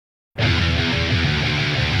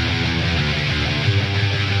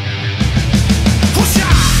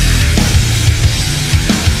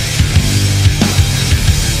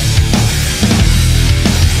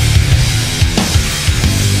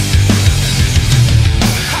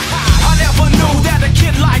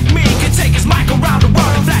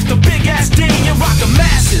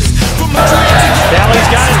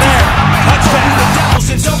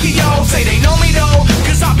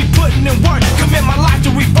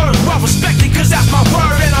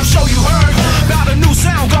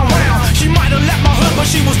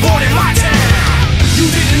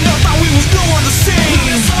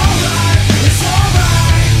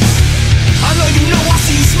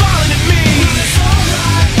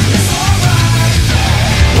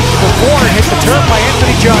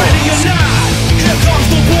Jones. Ready or not, here comes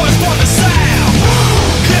the boys for the sound.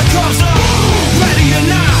 Here comes the ready or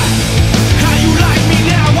not.